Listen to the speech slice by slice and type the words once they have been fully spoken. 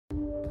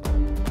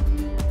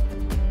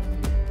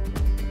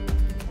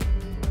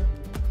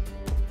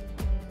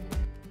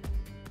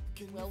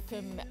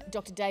welcome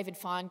Dr. David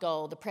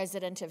Finegold, the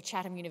president of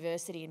Chatham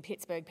University in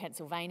Pittsburgh,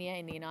 Pennsylvania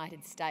in the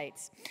United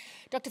States.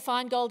 Dr.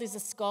 Finegold is a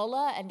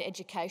scholar and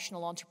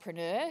educational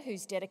entrepreneur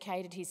who's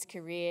dedicated his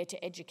career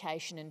to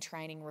education and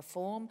training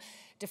reform,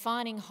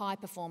 designing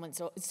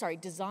high-performance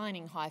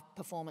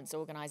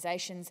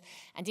organisations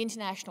and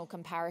international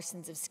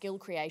comparisons of skill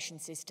creation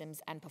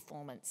systems and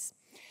performance.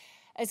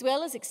 As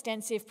well as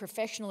extensive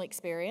professional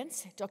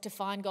experience, Dr.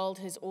 Finegold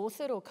has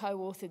authored or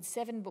co-authored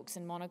 7 books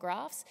and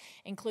monographs,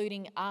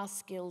 including Are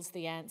Skills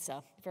the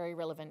Answer? Very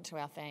relevant to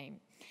our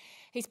theme.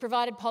 He's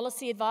provided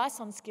policy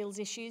advice on skills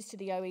issues to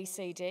the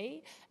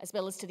OECD, as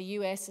well as to the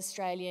US,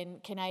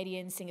 Australian,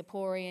 Canadian,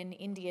 Singaporean,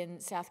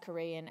 Indian, South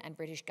Korean and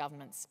British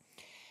governments.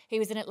 He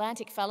was an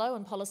Atlantic Fellow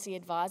and Policy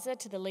Advisor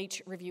to the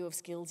Leach Review of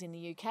Skills in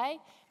the UK.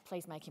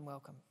 Please make him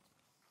welcome.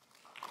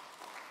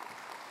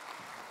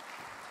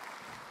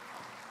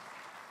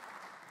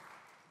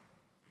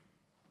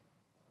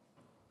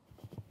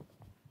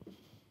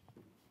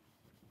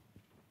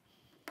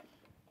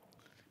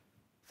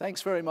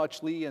 Thanks very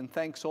much, Lee, and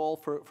thanks all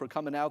for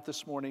coming out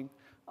this morning.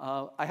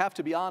 I have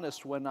to be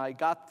honest, when I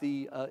got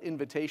the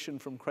invitation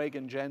from Craig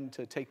and Jen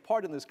to take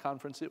part in this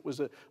conference, it was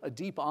a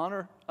deep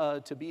honor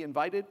to be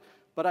invited,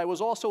 but I was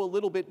also a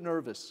little bit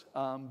nervous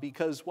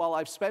because while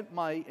I've spent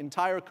my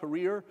entire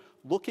career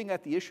looking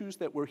at the issues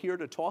that we're here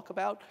to talk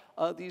about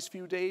these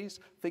few days,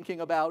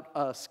 thinking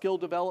about skill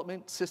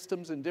development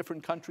systems in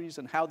different countries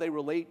and how they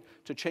relate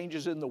to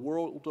changes in the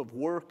world of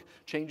work,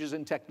 changes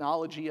in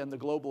technology and the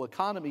global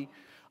economy,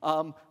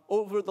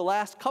 over the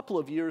last couple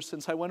of years,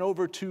 since I went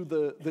over to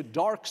the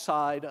dark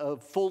side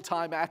of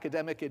full-time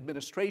academic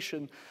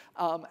administration,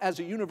 as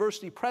a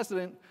university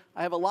president,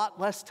 I have a lot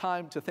less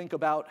time to think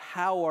about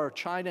how are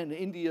China and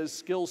India's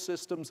skill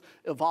systems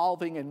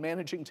evolving and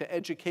managing to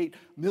educate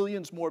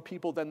millions more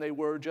people than they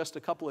were just a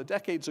couple of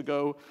decades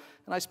ago.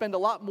 And I spend a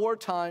lot more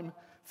time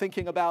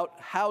thinking about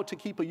how to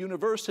keep a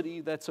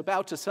university that's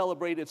about to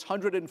celebrate its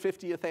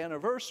 150th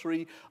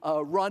anniversary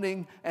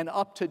running and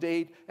up to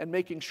date and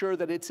making sure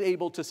that it's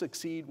able to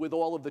succeed with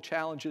all of the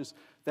challenges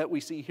that we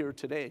see here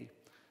today.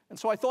 And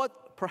so I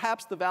thought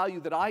perhaps the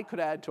value that I could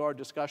add to our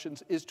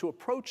discussions is to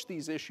approach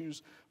these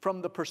issues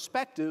from the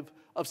perspective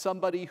of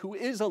somebody who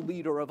is a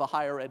leader of a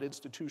higher ed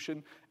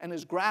institution and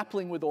is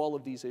grappling with all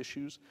of these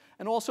issues,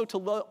 and also to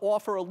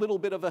offer a little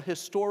bit of a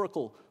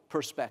historical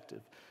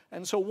perspective.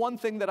 And so one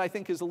thing that I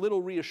think is a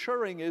little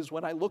reassuring is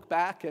when I look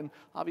back, and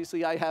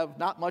obviously I have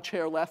not much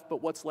hair left,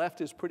 but what's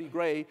left is pretty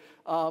gray,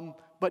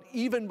 but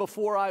even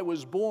before I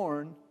was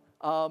born,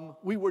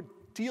 we were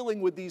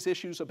dealing with these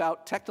issues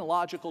about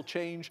technological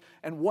change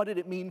and what did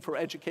it mean for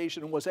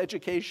education, and was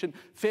education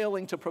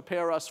failing to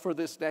prepare us for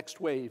this next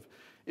wave.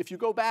 If you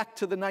go back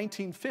to the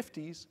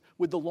 1950s,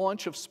 with the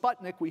launch of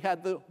Sputnik, we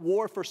had the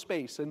war for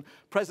space, and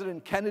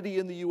President Kennedy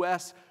in the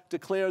US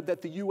declared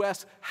that the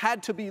US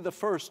had to be the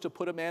first to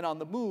put a man on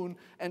the moon,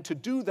 and to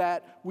do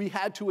that, we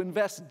had to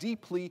invest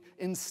deeply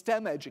in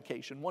STEM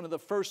education. One of the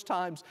first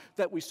times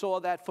that we saw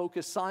that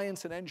focus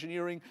science and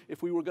engineering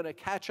if we were going to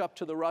catch up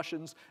to the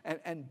Russians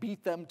and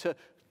beat them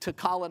to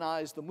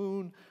colonize the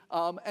moon.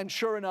 And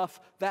sure enough,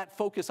 that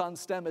focus on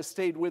STEM has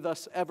stayed with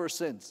us ever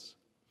since.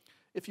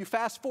 If you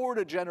fast forward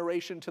a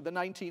generation to the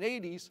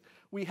 1980s,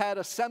 we had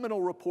a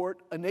seminal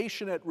report, A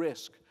Nation at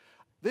Risk.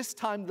 This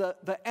time,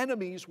 the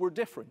enemies were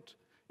different.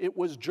 It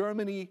was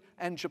Germany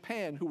and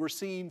Japan who were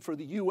seen for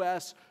the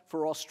US,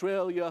 for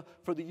Australia,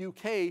 for the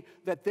UK,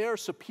 that their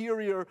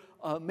superior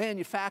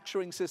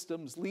manufacturing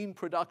systems, lean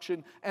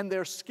production, and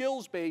their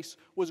skills base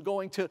was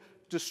going to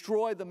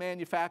destroy the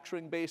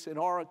manufacturing base in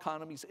our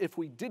economies if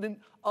we didn't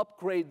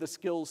upgrade the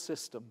skills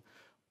system.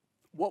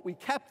 What we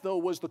kept, though,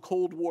 was the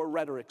Cold War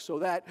rhetoric. So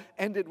that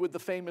ended with the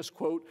famous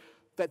quote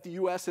that the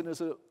US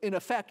has, in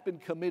effect, been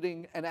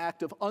committing an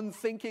act of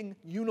unthinking,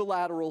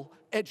 unilateral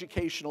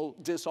educational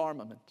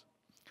disarmament.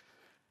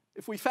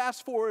 If we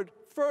fast forward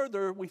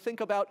further, we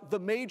think about the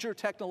major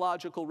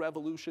technological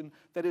revolution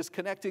that is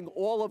connecting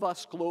all of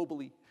us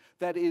globally,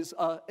 that is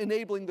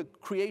enabling the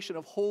creation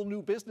of whole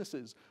new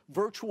businesses,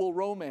 virtual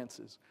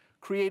romances,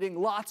 creating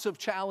lots of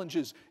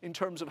challenges in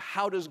terms of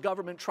how does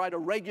government try to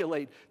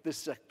regulate this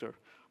sector.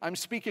 I'm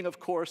speaking, of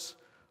course,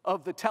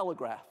 of the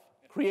telegraph,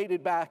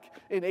 created back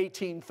in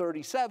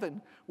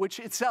 1837, which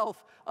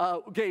itself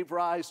gave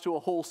rise to a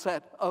whole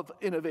set of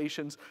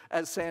innovations,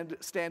 as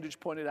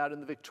Standage pointed out in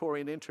the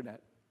Victorian Internet.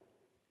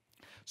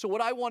 So what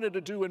I wanted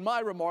to do in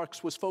my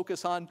remarks was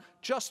focus on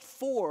just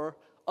 4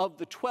 of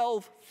the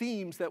 12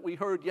 themes that we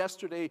heard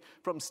yesterday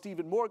from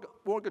Stephen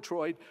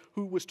Murgatroyd,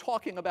 who was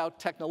talking about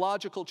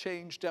technological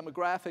change,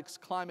 demographics,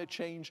 climate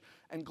change,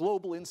 and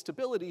global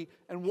instability,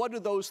 and what do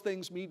those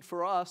things mean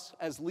for us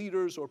as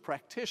leaders or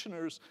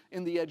practitioners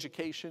in the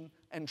education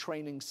and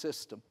training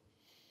system.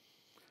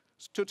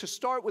 So to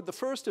start with the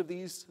first of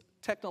these,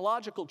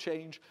 technological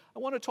change, I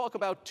want to talk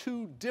about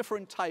two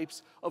different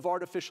types of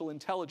artificial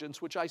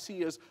intelligence, which I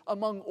see as,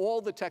 among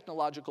all the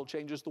technological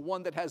changes, the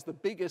one that has the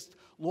biggest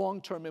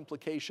long-term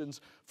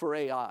implications for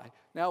AI.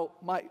 Now,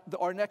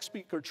 our next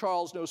speaker,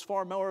 Charles, knows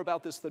far more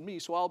about this than me,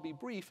 so I'll be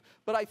brief,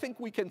 but I think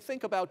we can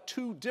think about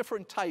two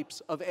different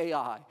types of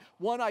AI.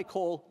 One I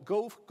call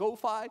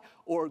GoFi,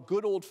 or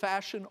good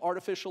old-fashioned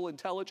artificial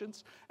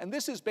intelligence, and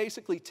this is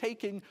basically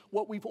taking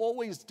what we've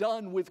always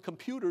done with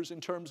computers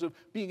in terms of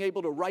being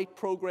able to write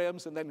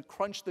programs and then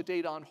crunch the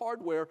data on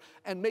hardware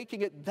and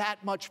making it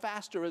that much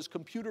faster as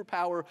computer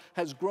power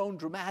has grown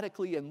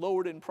dramatically and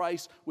lowered in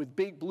price with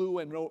Big Blue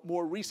and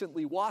more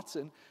recently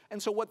Watson.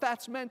 And so what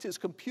that's meant is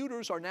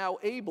computers are now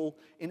able,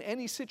 in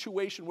any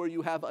situation where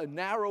you have a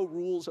narrow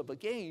rules of a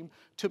game,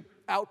 to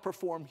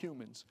outperform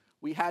humans.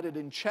 We had it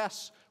in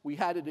chess, we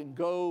had it in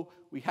Go,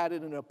 we had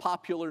it in a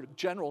popular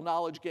general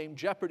knowledge game,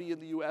 Jeopardy, in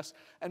the US,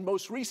 and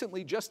most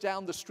recently, just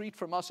down the street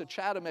from us at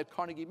Chatham at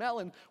Carnegie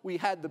Mellon, we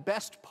had the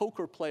best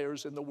poker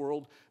players in the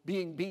world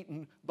being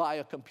beaten by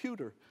a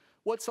computer.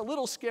 What's a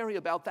little scary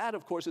about that,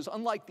 of course, is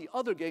unlike the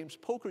other games,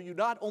 poker, you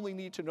not only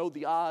need to know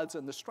the odds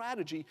and the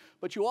strategy,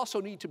 but you also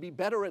need to be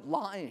better at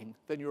lying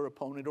than your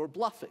opponent or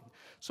bluffing.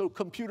 So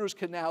computers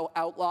can now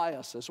outlie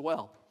us as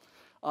well.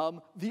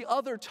 The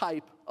other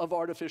type of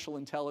artificial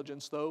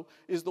intelligence, though,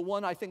 is the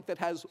one I think that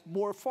has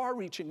more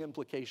far-reaching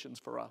implications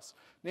for us,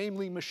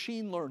 namely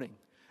machine learning.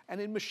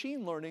 And in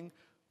machine learning,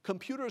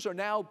 computers are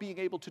now being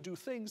able to do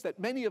things that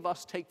many of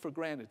us take for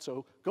granted.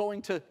 So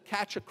going to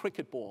catch a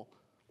cricket ball,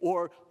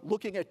 or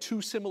looking at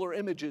two similar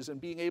images and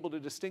being able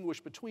to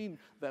distinguish between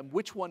them,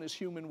 which one is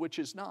human, which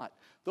is not.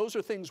 Those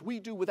are things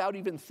we do without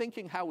even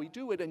thinking how we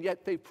do it, and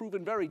yet they've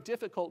proven very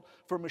difficult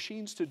for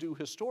machines to do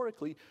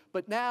historically.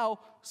 But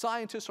now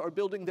scientists are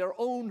building their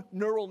own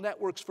neural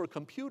networks for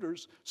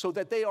computers so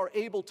that they are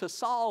able to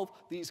solve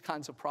these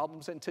kinds of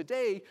problems. And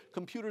today,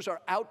 computers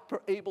are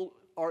able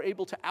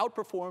to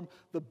outperform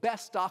the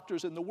best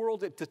doctors in the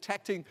world at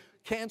detecting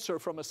cancer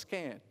from a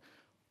scan.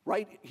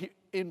 Right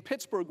in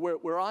Pittsburgh,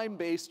 where I'm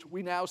based,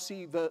 we now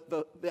see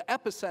the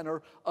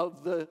epicenter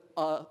of the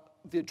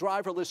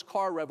driverless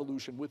car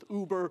revolution, with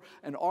Uber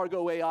and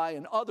Argo AI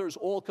and others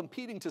all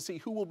competing to see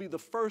who will be the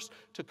first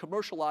to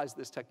commercialize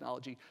this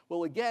technology.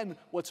 Well, again,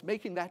 what's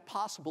making that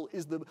possible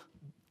is the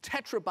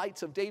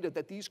tetrabytes of data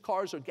that these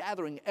cars are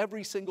gathering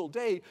every single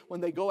day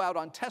when they go out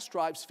on test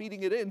drives,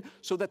 feeding it in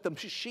so that the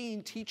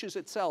machine teaches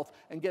itself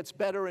and gets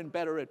better and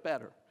better at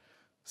better.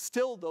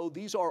 Still, though,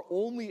 these are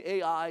only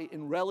AI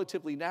in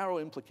relatively narrow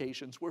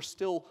implications. We're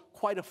still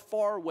quite a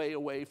far way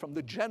away from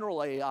the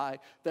general AI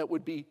that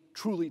would be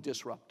truly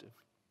disruptive.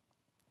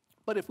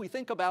 But if we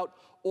think about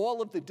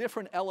all of the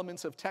different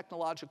elements of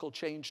technological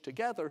change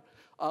together,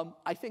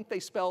 I think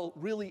they spell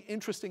really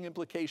interesting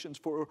implications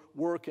for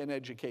work and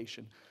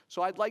education.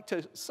 So I'd like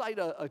to cite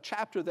a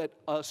chapter that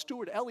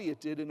Stuart Elliott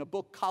did in a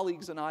book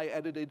colleagues and I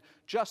edited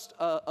just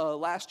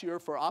last year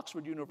for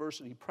Oxford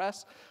University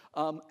Press.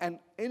 And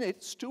in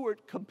it,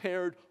 Stuart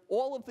compared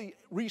all of the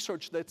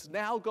research that's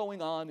now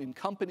going on in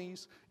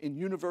companies, in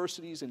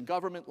universities, in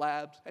government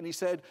labs, and he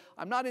said,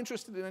 I'm not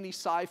interested in any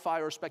sci-fi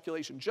or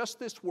speculation, just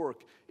this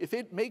work. If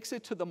it makes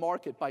it to the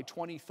market by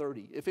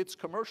 2030, if it's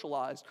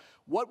commercialized,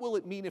 what will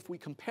it mean if we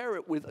compare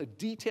it with a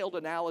detailed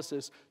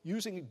analysis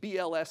using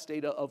BLS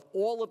data of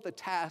all of the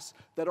tasks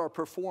that are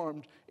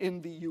performed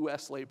in the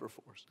US labor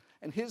force?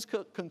 And his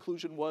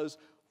conclusion was,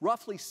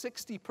 roughly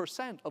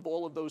 60% of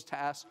all of those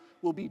tasks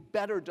will be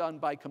better done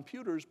by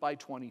computers by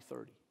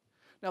 2030.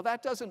 Now,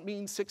 that doesn't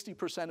mean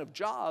 60% of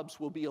jobs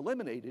will be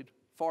eliminated.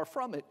 Far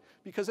from it,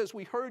 because as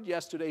we heard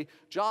yesterday,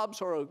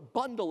 jobs are a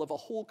bundle of a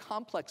whole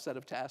complex set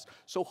of tasks.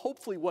 So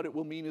hopefully what it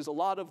will mean is a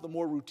lot of the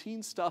more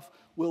routine stuff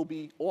will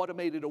be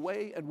automated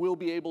away, and we'll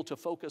be able to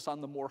focus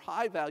on the more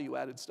high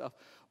value-added stuff.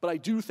 But I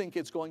do think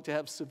it's going to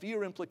have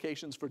severe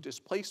implications for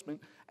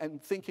displacement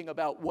and thinking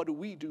about what do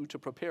we do to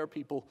prepare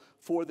people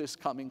for this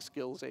coming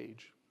skills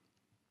age.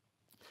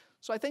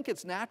 So I think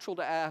it's natural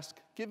to ask,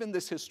 given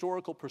this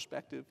historical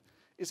perspective,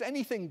 is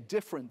anything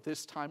different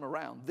this time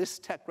around, this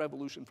tech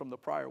revolution from the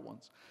prior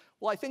ones?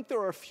 Well, I think there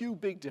are a few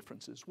big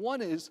differences.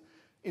 One is,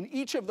 in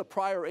each of the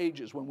prior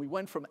ages, when we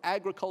went from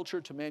agriculture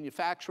to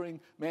manufacturing,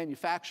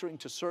 manufacturing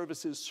to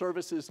services,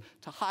 services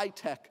to high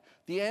tech,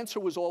 the answer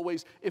was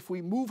always, if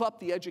we move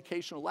up the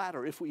educational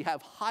ladder, if we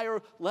have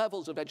higher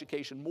levels of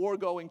education, more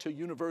going to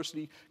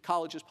university,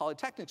 colleges,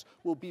 polytechnics,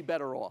 we'll be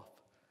better off.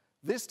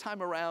 This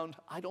time around,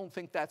 I don't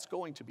think that's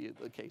going to be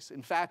the case.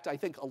 In fact, I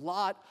think a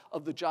lot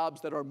of the jobs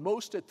that are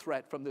most at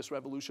threat from this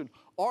revolution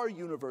are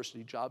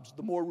university jobs,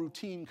 the more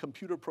routine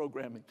computer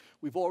programming.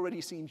 We've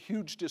already seen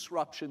huge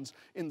disruptions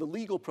in the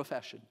legal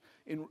profession,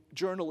 in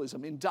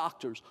journalism, in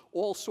doctors,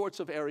 all sorts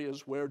of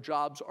areas where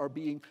jobs are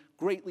being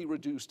greatly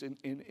reduced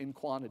in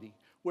quantity.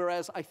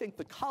 Whereas I think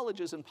the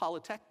colleges and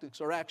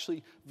polytechnics are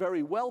actually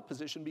very well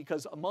positioned,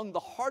 because among the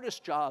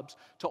hardest jobs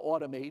to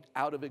automate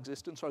out of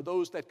existence are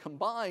those that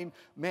combine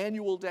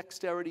manual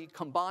dexterity,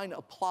 combine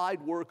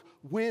applied work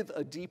with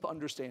a deep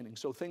understanding.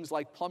 So things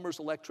like plumbers,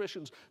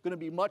 electricians, going to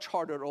be much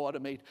harder to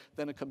automate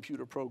than a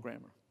computer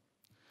programmer.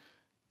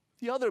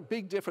 The other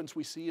big difference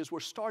we see is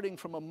we're starting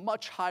from a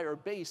much higher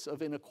base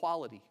of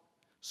inequality.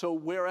 So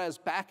whereas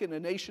back in a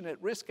nation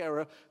at risk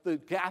era, the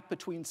gap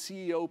between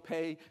CEO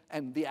pay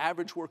and the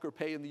average worker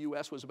pay in the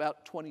US was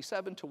about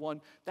 27-1,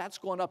 that's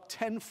gone up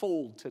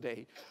tenfold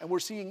today. And we're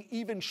seeing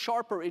even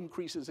sharper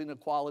increases in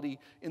inequality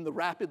in the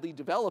rapidly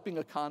developing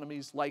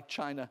economies like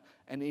China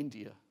and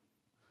India.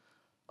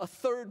 A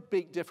third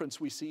big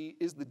difference we see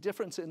is the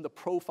difference in the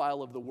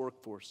profile of the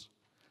workforce.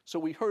 So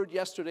we heard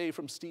yesterday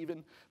from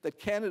Stephen that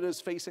Canada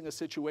is facing a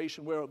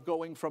situation where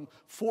going from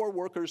 4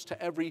 workers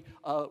to every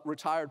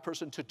retired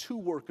person to 2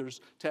 workers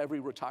to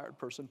every retired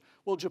person.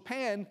 Well,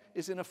 Japan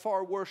is in a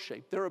far worse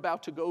shape. They're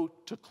about to go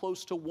to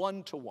close to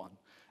 1-1.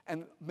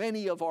 And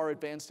many of our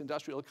advanced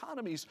industrial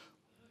economies'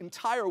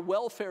 entire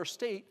welfare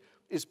state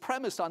is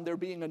premised on there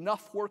being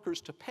enough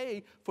workers to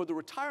pay for the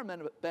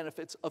retirement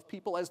benefits of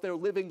people as they're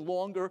living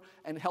longer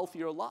and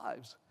healthier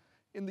lives.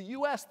 In the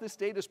US, this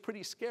data is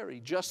pretty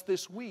scary. Just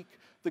this week,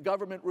 the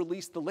government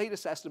released the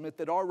latest estimate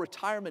that our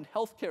retirement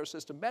health care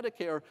system,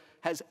 Medicare,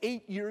 has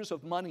 8 years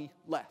of money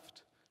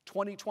left.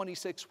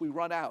 2026, we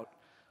run out.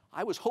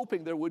 I was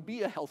hoping there would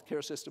be a health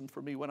care system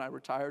for me when I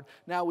retired.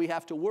 Now we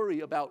have to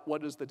worry about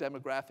what does the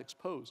demographics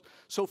pose.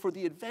 So for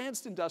the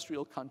advanced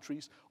industrial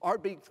countries, our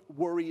big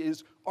worry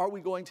is, are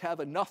we going to have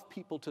enough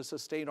people to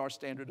sustain our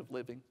standard of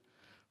living?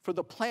 For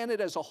the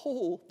planet as a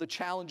whole, the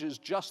challenge is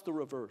just the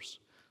reverse.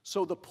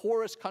 So the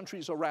poorest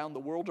countries around the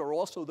world are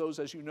also those,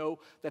 as you know,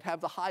 that have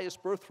the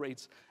highest birth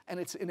rates. And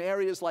it's in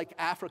areas like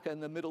Africa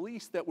and the Middle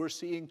East that we're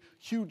seeing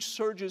huge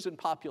surges in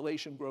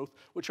population growth,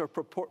 which are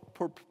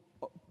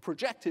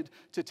projected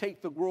to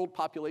take the world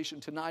population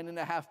to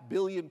 9.5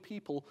 billion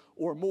people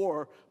or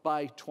more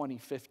by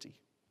 2050.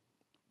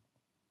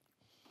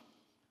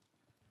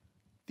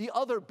 The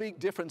other big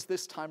difference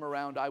this time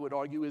around, I would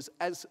argue, is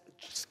as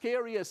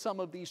scary as some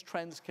of these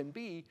trends can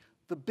be,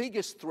 the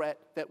biggest threat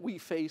that we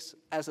face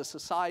as a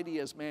society,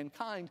 as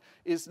mankind,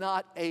 is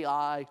not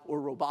AI or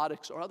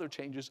robotics or other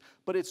changes,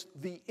 but it's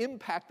the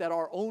impact that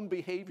our own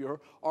behavior,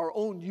 our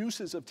own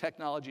uses of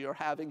technology are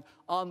having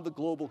on the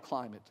global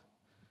climate.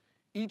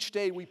 Each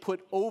day we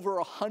put over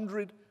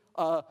 100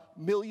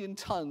 million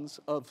tons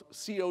of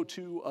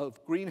CO2,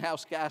 of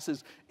greenhouse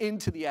gases,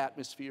 into the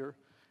atmosphere.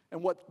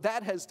 And what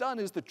that has done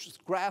is the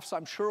graphs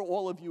I'm sure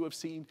all of you have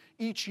seen.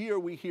 Each year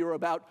we hear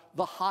about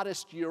the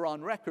hottest year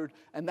on record,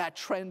 and that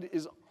trend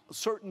is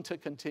certain to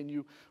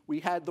continue. We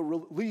had the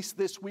release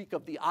this week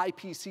of the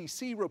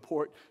IPCC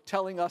report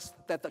telling us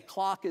that the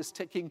clock is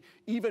ticking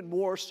even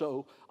more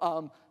so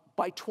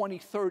by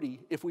 2030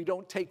 if we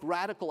don't take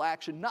radical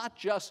action, not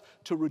just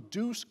to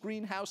reduce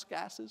greenhouse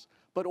gases,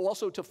 but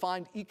also to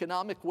find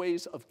economic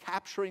ways of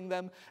capturing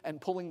them and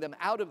pulling them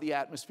out of the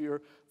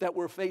atmosphere that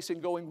we're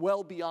facing going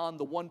well beyond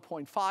the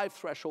 1.5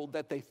 threshold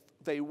that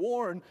they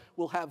warn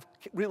will have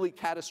really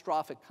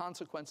catastrophic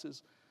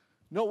consequences.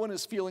 No one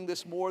is feeling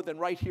this more than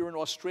right here in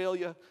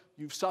Australia.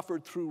 You've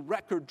suffered through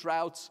record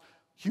droughts,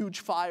 huge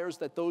fires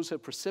that those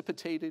have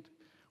precipitated.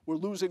 We're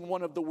losing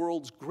one of the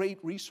world's great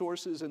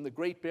resources in the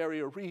Great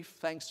Barrier Reef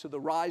thanks to the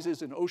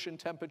rises in ocean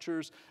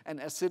temperatures and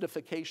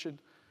acidification.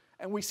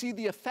 And we see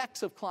the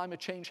effects of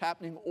climate change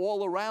happening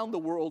all around the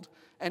world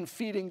and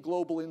feeding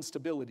global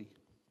instability.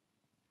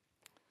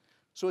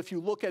 So if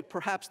you look at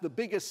perhaps the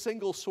biggest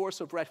single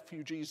source of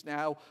refugees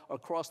now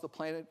across the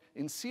planet,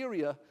 in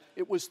Syria,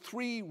 it was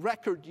 3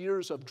 record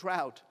years of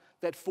drought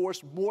that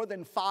forced more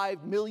than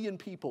 5 million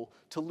people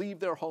to leave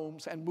their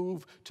homes and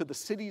move to the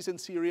cities in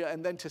Syria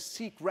and then to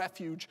seek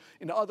refuge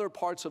in other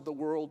parts of the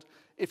world.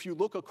 If you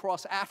look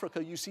across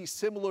Africa, you see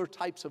similar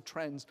types of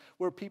trends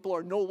where people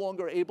are no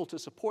longer able to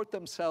support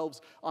themselves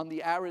on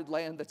the arid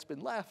land that's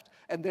been left,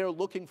 and they're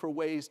looking for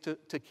ways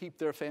to keep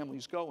their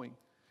families going.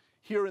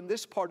 Here in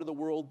this part of the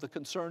world, the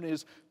concern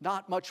is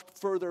not much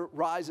further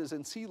rises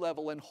in sea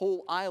level, and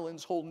whole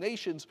islands, whole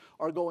nations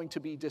are going to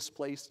be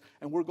displaced,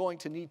 and we're going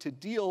to need to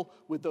deal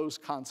with those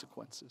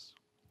consequences.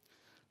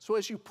 So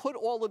as you put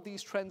all of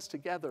these trends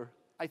together,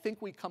 I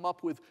think we come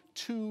up with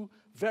 2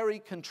 very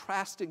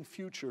contrasting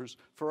futures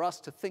for us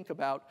to think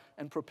about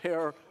and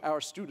prepare our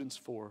students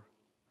for.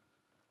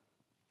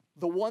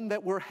 The one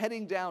that we're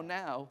heading down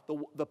now,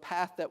 the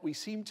path that we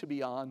seem to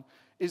be on,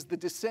 is the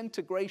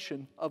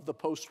disintegration of the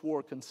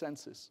post-war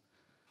consensus.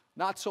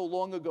 Not so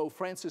long ago,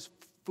 Francis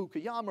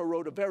Fukuyama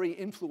wrote a very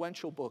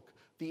influential book,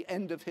 The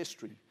End of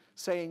History,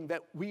 saying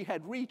that we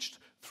had reached,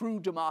 through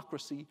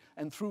democracy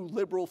and through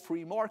liberal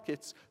free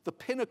markets, the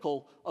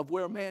pinnacle of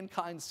where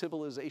mankind's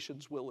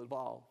civilizations will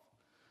evolve.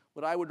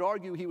 But I would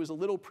argue he was a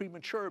little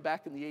premature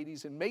back in the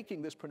 80s in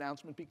making this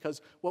pronouncement,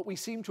 because what we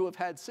seem to have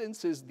had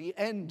since is the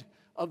end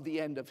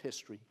of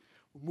history.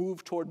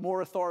 Move toward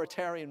more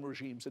authoritarian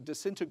regimes, a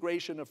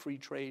disintegration of free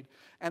trade,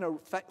 and a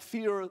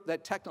fear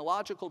that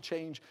technological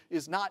change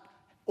is not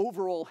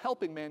overall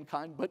helping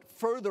mankind, but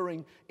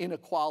furthering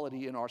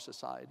inequality in our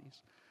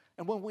societies.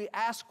 And when we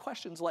ask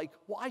questions like,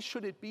 why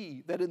should it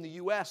be that in the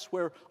US,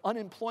 where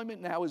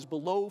unemployment now is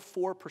below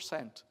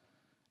 4%,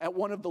 at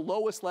one of the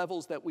lowest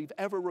levels that we've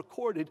ever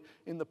recorded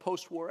in the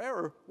post-war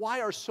era, why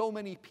are so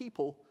many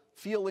people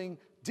feeling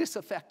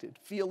disaffected,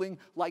 feeling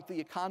like the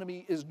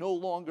economy is no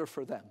longer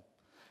for them.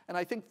 And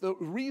I think the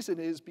reason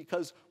is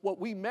because what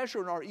we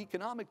measure in our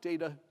economic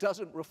data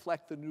doesn't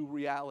reflect the new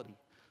reality.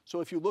 So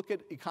if you look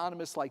at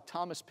economists like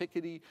Thomas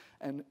Piketty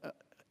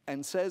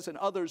and Says and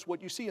others,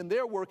 what you see in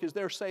their work is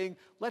they're saying,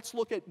 let's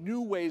look at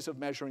new ways of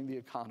measuring the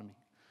economy.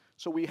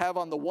 So we have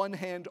on the one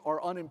hand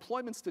our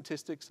unemployment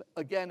statistics,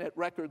 again at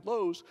record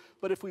lows,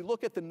 but if we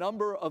look at the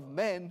number of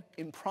men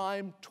in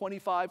prime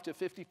 25 to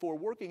 54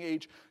 working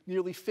age,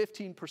 nearly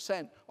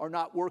 15% are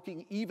not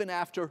working even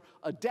after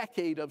a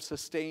decade of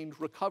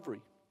sustained recovery.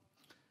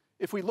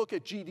 If we look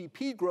at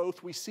GDP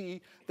growth, we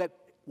see that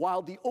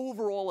while the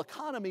overall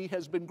economy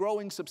has been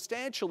growing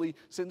substantially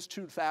since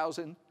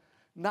 2000,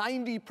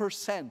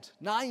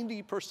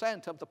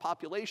 90% of the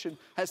population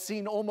has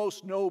seen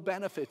almost no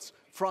benefits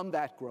from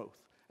that growth.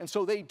 And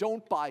so they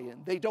don't buy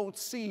in. They don't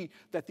see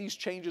that these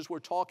changes we're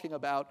talking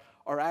about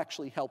are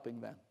actually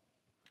helping them.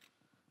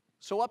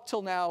 So up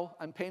till now,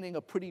 I'm painting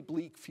a pretty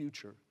bleak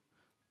future.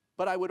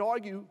 But I would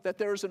argue that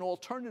there's an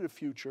alternative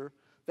future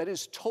that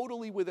is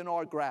totally within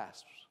our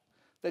grasp,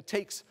 that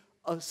takes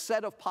a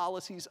set of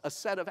policies, a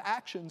set of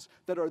actions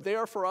that are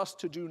there for us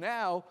to do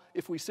now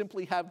if we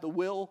simply have the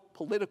will,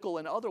 political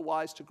and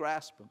otherwise, to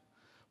grasp them.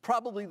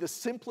 Probably the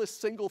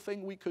simplest single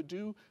thing we could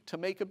do to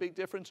make a big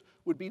difference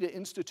would be to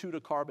institute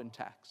a carbon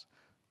tax.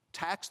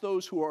 Tax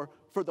those who are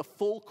for the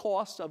full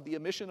cost of the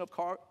emission of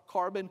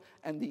carbon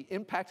and the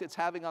impact it's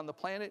having on the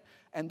planet,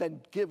 and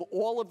then give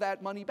all of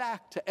that money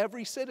back to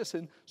every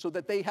citizen so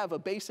that they have a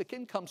basic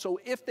income. So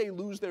if they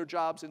lose their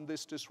jobs in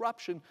this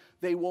disruption,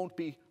 they won't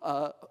be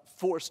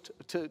forced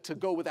to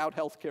go without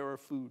health care or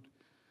food.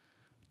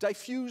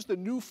 Diffuse the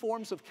new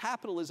forms of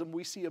capitalism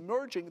we see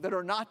emerging that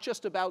are not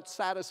just about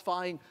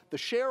satisfying the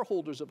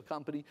shareholders of a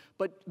company,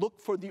 but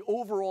look for the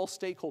overall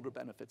stakeholder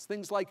benefits.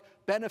 Things like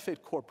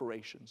benefit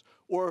corporations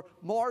or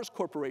Mars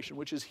Corporation,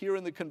 which is here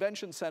in the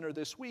convention center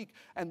this week,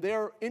 and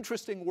their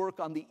interesting work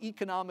on the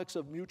economics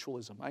of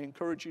mutualism. I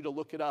encourage you to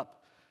look it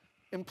up.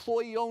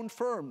 Employee-owned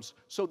firms,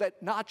 so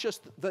that not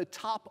just the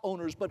top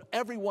owners, but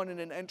everyone in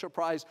an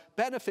enterprise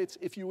benefits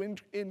if you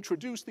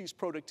introduce these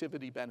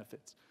productivity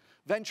benefits.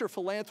 Venture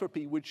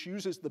philanthropy, which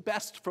uses the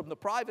best from the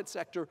private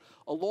sector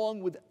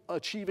along with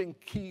achieving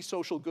key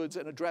social goods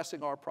and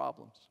addressing our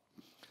problems.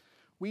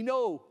 We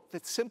know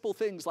that simple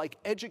things like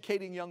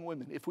educating young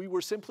women, if we were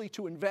simply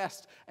to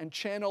invest and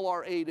channel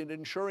our aid in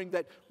ensuring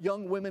that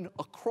young women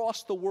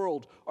across the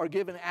world are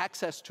given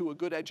access to a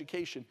good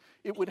education,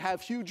 it would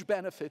have huge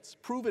benefits,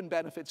 proven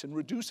benefits in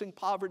reducing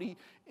poverty,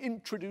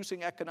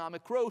 introducing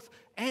economic growth,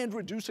 and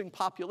reducing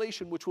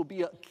population, which will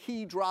be a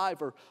key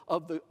driver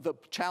of the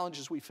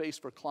challenges we face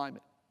for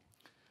climate.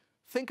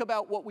 Think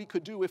about what we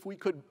could do if we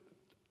could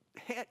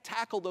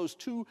tackle those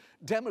two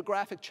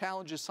demographic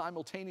challenges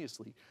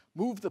simultaneously.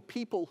 Move the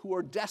people who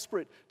are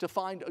desperate to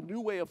find a new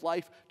way of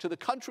life to the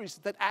countries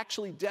that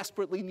actually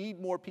desperately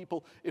need more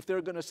people if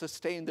they're going to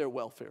sustain their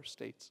welfare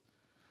states.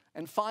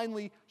 And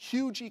finally,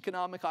 huge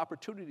economic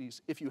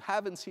opportunities. If you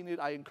haven't seen it,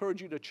 I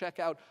encourage you to check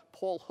out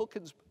Paul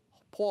Hawkins'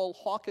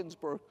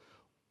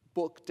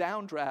 book,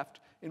 Downdraft,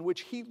 in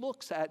which he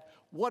looks at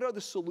what are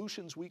the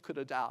solutions we could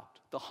adopt,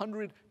 the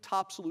 100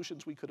 top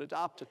solutions we could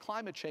adopt to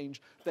climate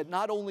change that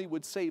not only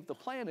would save the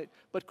planet,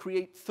 but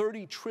create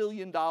 $30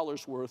 trillion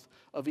worth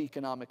of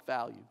economic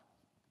value.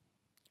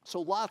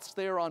 So lots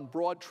there on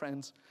broad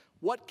trends.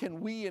 What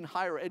can we in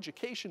higher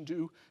education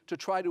do to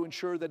try to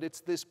ensure that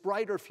it's this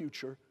brighter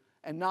future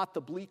and not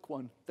the bleak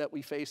one that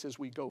we face as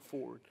we go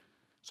forward?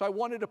 So I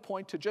wanted to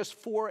point to just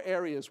 4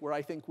 areas where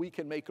I think we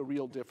can make a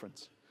real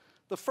difference.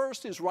 The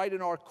first is right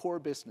in our core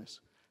business.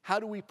 How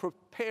do we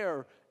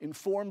prepare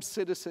informed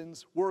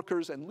citizens,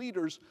 workers, and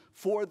leaders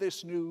for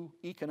this new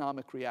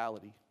economic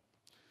reality?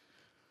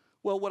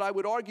 Well, what I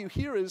would argue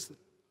here is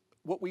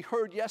what we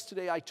heard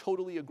yesterday I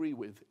totally agree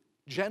with.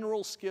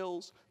 General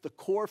skills, the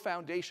core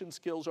foundation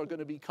skills are going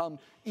to become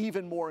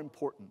even more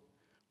important.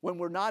 When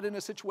we're not in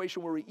a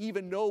situation where we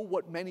even know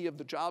what many of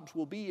the jobs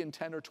will be in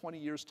 10 or 20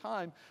 years'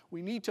 time,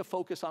 we need to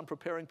focus on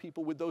preparing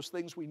people with those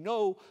things we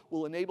know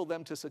will enable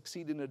them to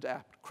succeed and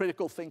adapt.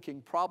 Critical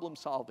thinking, problem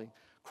solving,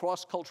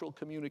 cross-cultural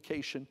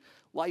communication,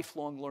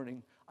 lifelong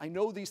learning. I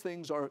know these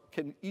things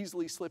can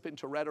easily slip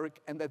into rhetoric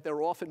and that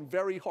they're often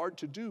very hard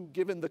to do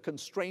given the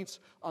constraints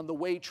on the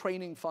way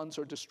training funds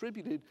are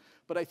distributed,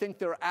 but I think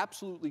they're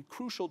absolutely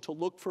crucial to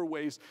look for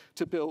ways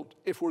to build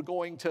if we're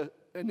going to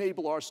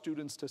enable our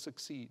students to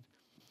succeed.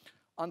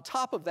 On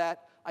top of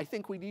that, I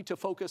think we need to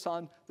focus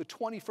on the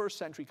 21st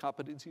century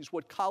competencies,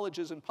 what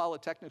colleges and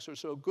polytechnics are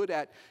so good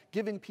at,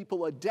 giving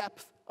people a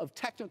depth of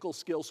technical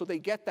skills so they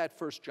get that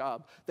first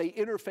job. They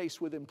interface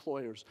with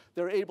employers.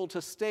 They're able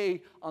to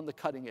stay on the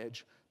cutting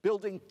edge.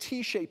 Building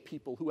T-shaped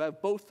people who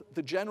have both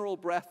the general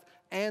breadth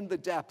and the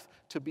depth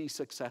to be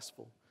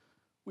successful.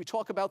 We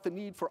talk about the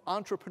need for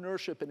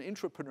entrepreneurship and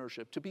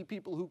intrapreneurship, to be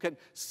people who can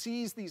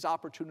seize these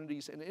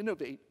opportunities and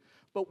innovate.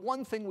 But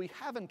one thing we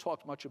haven't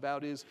talked much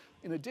about is,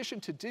 in addition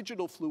to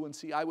digital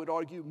fluency, I would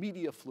argue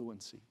media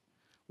fluency.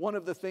 One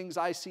of the things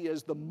I see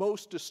as the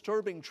most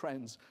disturbing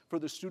trends for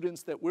the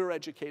students that we're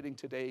educating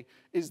today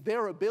is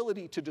their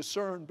ability to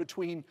discern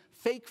between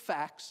fake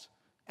facts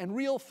and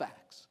real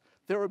facts,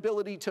 their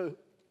ability to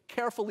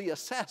carefully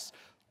assess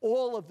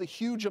all of the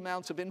huge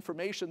amounts of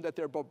information that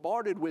they're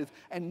bombarded with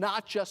and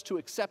not just to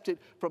accept it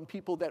from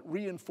people that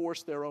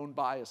reinforce their own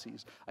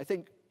biases. I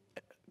think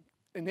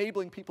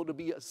enabling people to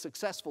be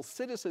successful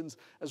citizens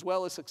as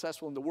well as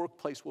successful in the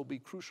workplace will be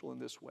crucial in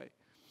this way.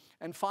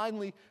 And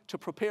finally, to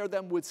prepare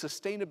them with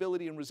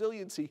sustainability and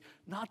resiliency,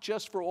 not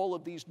just for all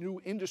of these new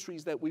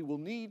industries that we will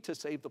need to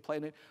save the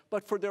planet,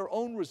 but for their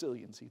own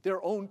resiliency, their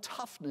own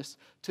toughness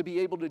to be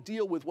able to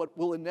deal with what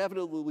will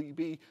inevitably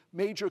be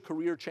major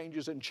career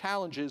changes and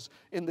challenges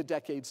in the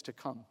decades to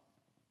come.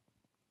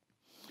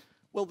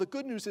 Well, the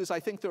good news is I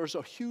think there's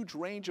a huge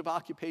range of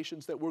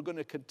occupations that we're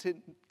going to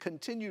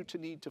continue to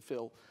need to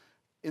fill.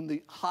 In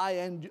the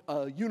high-end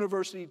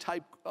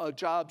university-type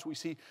jobs, we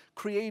see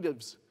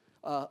creatives,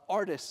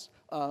 artists,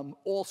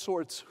 all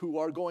sorts who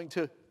are going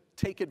to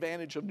take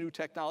advantage of new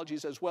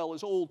technologies as well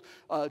as old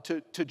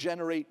to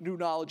generate new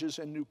knowledges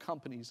and new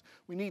companies.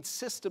 We need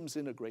systems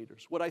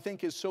integrators. What I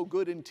think is so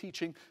good in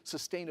teaching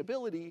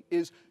sustainability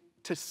is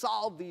to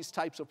solve these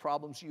types of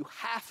problems, you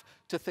have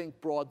to think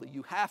broadly.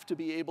 You have to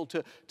be able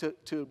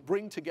to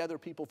bring together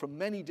people from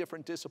many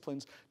different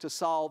disciplines to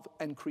solve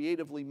and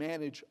creatively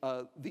manage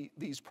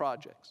these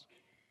projects.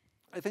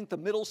 I think the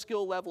middle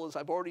skill level, as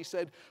I've already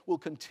said, will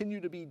continue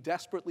to be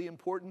desperately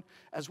important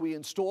as we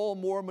install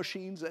more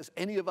machines. As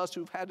any of us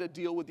who've had to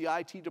deal with the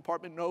IT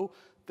department know,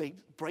 they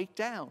break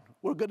down.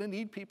 We're going to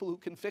need people who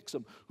can fix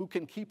them, who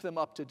can keep them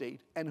up to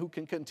date, and who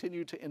can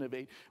continue to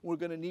innovate. We're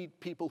going to need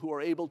people who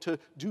are able to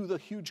do the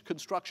huge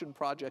construction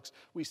projects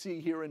we see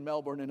here in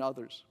Melbourne and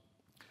others.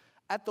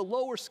 At the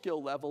lower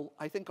skill level,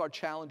 I think our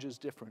challenge is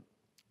different.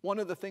 One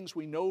of the things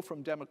we know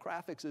from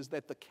demographics is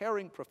that the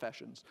caring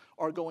professions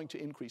are going to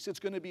increase. It's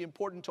going to be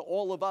important to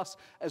all of us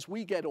as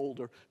we get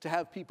older to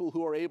have people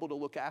who are able to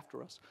look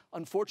after us.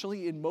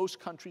 Unfortunately, in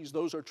most countries,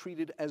 those are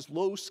treated as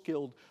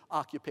low-skilled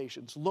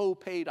occupations,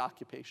 low-paid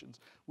occupations.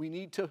 We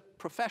need to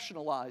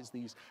professionalize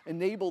these,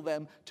 enable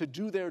them to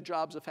do their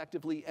jobs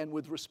effectively and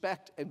with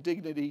respect and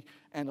dignity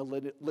and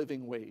a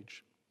living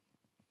wage.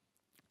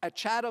 At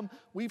Chatham,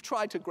 we've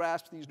tried to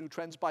grasp these new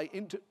trends by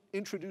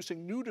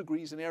introducing new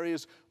degrees in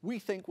areas we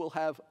think will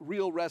have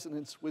real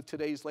resonance with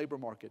today's labor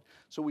market.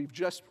 So we've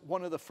just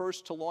one of the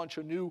first to launch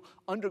a new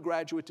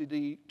undergraduate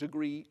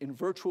degree in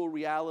virtual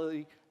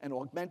reality and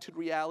augmented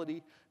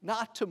reality,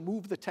 not to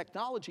move the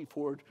technology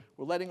forward,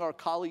 we're letting our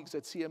colleagues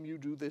at CMU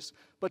do this,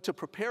 but to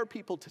prepare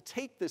people to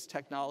take this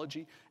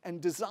technology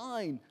and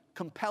design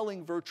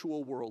compelling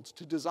virtual worlds,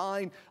 to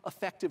design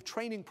effective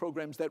training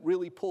programs that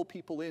really pull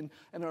people in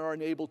and are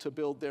enabled to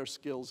build their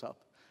skills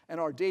up. And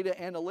our data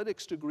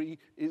analytics degree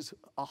is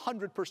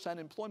 100%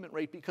 employment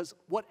rate because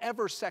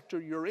whatever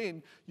sector you're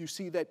in, you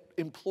see that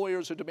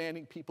employers are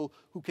demanding people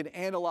who can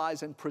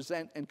analyze and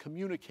present and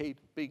communicate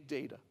big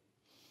data.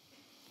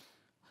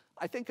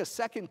 I think a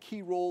second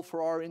key role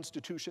for our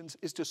institutions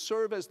is to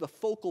serve as the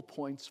focal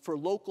points for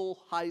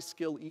local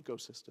high-skill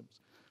ecosystems.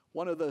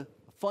 One of the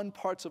fun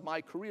parts of my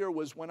career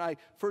was when I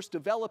first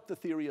developed the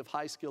theory of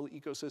high-skill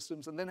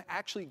ecosystems and then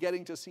actually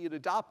getting to see it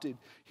adopted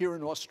here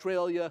in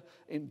Australia,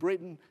 in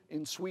Britain,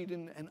 in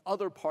Sweden, and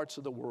other parts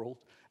of the world.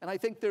 And I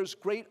think there's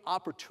great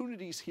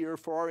opportunities here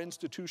for our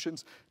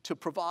institutions to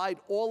provide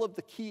all of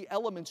the key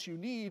elements you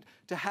need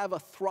to have a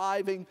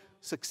thriving,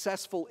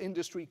 successful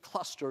industry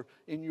cluster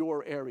in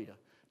your area,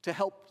 to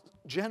help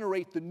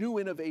generate the new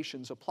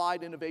innovations,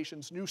 applied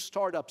innovations, new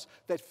startups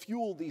that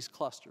fuel these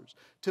clusters,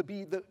 to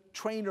be the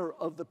trainer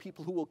of the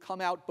people who will come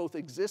out, both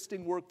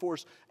existing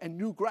workforce and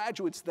new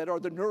graduates that are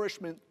the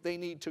nourishment they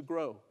need to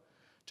grow,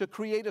 to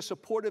create a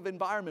supportive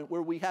environment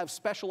where we have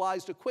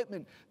specialized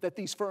equipment that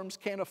these firms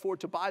can't afford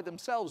to buy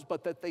themselves,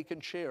 but that they can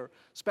share,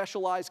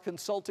 specialized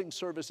consulting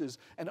services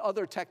and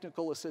other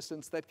technical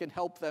assistance that can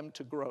help them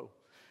to grow,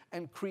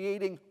 and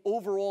creating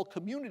overall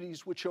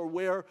communities which are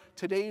where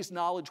today's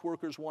knowledge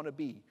workers want to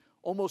be.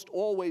 Almost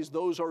always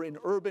those are in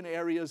urban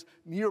areas,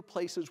 near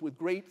places with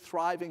great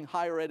thriving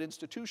higher ed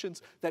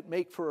institutions that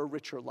make for a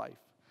richer life.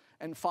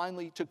 And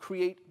finally, to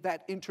create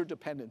that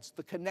interdependence,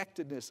 the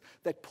connectedness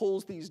that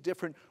pulls these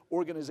different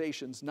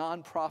organizations,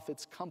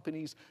 nonprofits,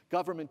 companies,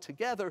 government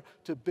together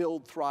to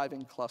build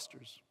thriving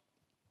clusters.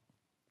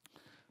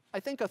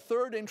 I think a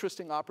third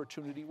interesting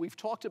opportunity, we've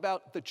talked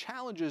about the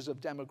challenges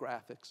of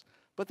demographics,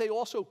 but they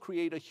also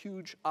create a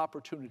huge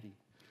opportunity.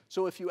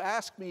 So if you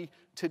ask me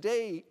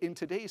today, in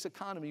today's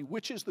economy,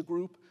 which is the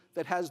group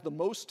that has the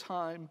most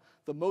time,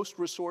 the most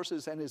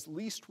resources, and is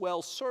least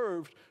well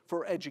served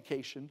for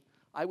education,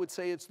 I would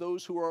say it's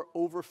those who are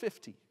over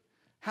 50.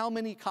 How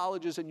many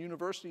colleges and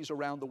universities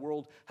around the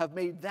world have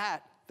made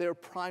that their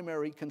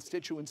primary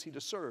constituency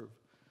to serve?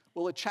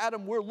 Well, at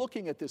Chatham, we're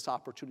looking at this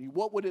opportunity.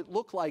 What would it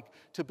look like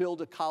to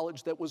build a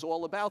college that was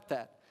all about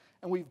that?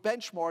 And we've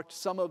benchmarked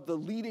some of the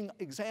leading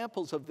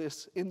examples of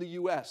this in the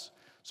US.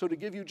 So to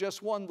give you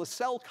just one,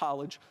 LaSalle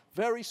College,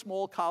 very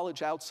small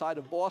college outside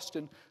of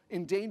Boston,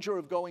 in danger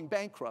of going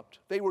bankrupt.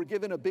 They were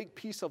given a big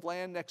piece of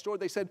land next door.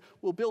 They said,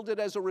 we'll build it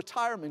as a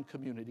retirement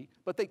community,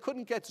 but they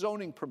couldn't get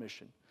zoning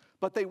permission.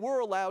 But they were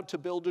allowed to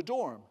build a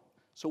dorm.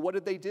 So what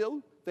did they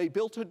do? They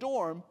built a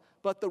dorm,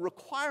 but the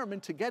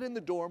requirement to get in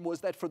the dorm was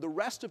that for the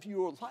rest of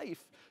your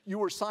life, you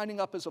were signing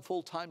up as a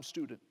full-time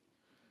student.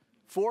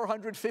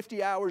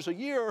 450 hours a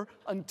year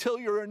until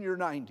you're in your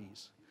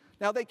 90s.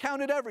 Now, they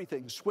counted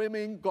everything: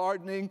 swimming,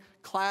 gardening,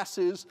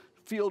 classes,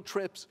 field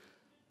trips.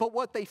 But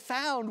what they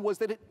found was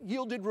that it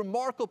yielded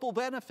remarkable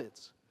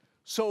benefits.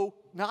 So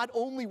not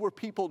only were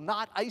people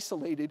not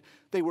isolated,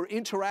 they were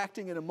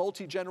interacting in a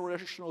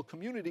multi-generational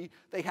community.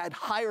 They had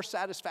higher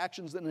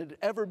satisfactions than had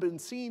ever been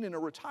seen in a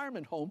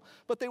retirement home,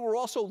 but they were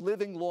also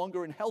living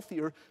longer and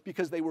healthier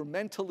because they were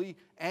mentally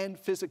and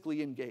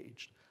physically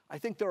engaged. I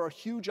think there are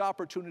huge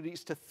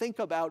opportunities to think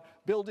about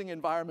building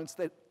environments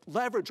that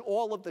leverage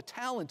all of the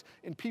talent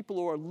in people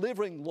who are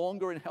living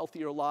longer and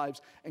healthier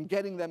lives and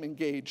getting them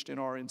engaged in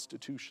our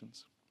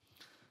institutions.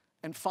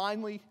 And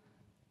finally,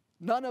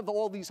 none of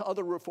all these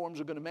other reforms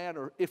are going to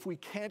matter if we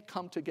can't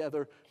come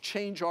together,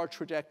 change our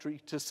trajectory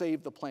to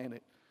save the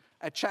planet.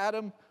 At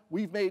Chatham,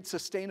 we've made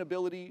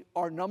sustainability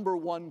our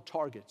 #1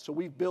 target. So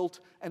we've built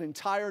an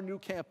entire new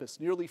campus,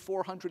 nearly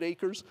 400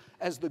 acres,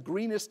 as the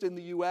greenest in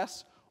the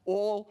US,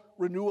 all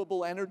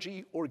renewable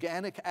energy,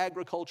 organic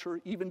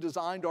agriculture, even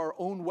designed our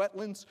own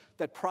wetlands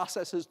that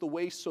processes the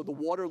waste so the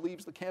water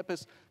leaves the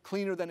campus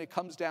cleaner than it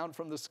comes down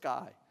from the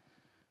sky.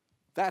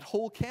 That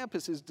whole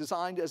campus is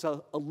designed as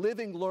a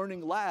living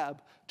learning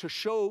lab to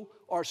show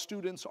our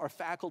students, our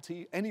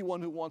faculty,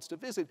 anyone who wants to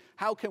visit,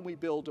 how can we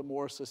build a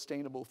more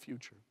sustainable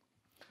future?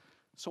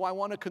 So I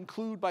want to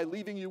conclude by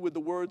leaving you with the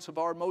words of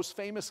our most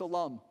famous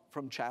alum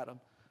from Chatham,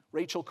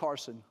 Rachel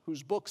Carson,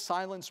 whose book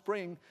Silent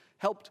Spring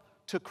helped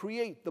to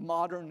create the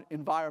modern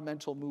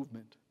environmental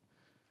movement.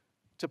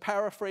 To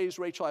paraphrase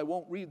Rachel, I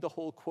won't read the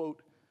whole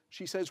quote.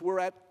 She says, we're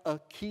at a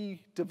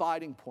key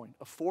dividing point,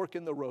 a fork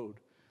in the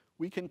road.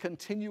 We can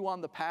continue on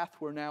the path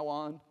we're now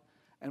on,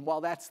 and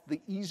while that's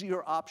the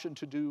easier option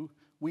to do,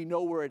 we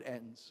know where it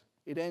ends.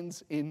 It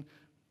ends in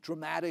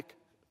dramatic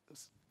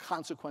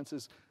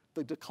consequences,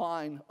 the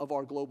decline of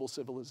our global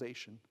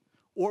civilization.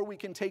 Or we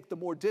can take the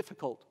more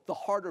difficult, the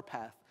harder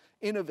path,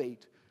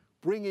 innovate,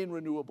 bring in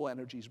renewable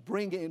energies,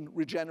 bring in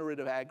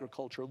regenerative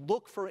agriculture,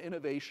 look for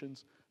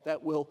innovations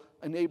that will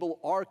enable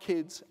our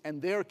kids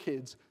and their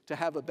kids to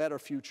have a better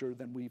future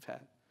than we've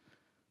had.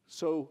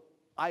 So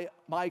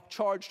my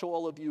charge to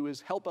all of you is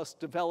help us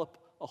develop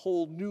a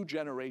whole new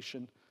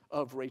generation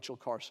of Rachel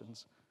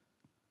Carsons.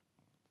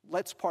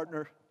 Let's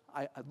partner.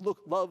 I'd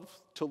love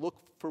to look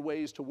for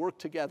ways to work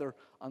together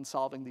on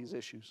solving these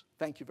issues.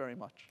 Thank you very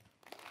much.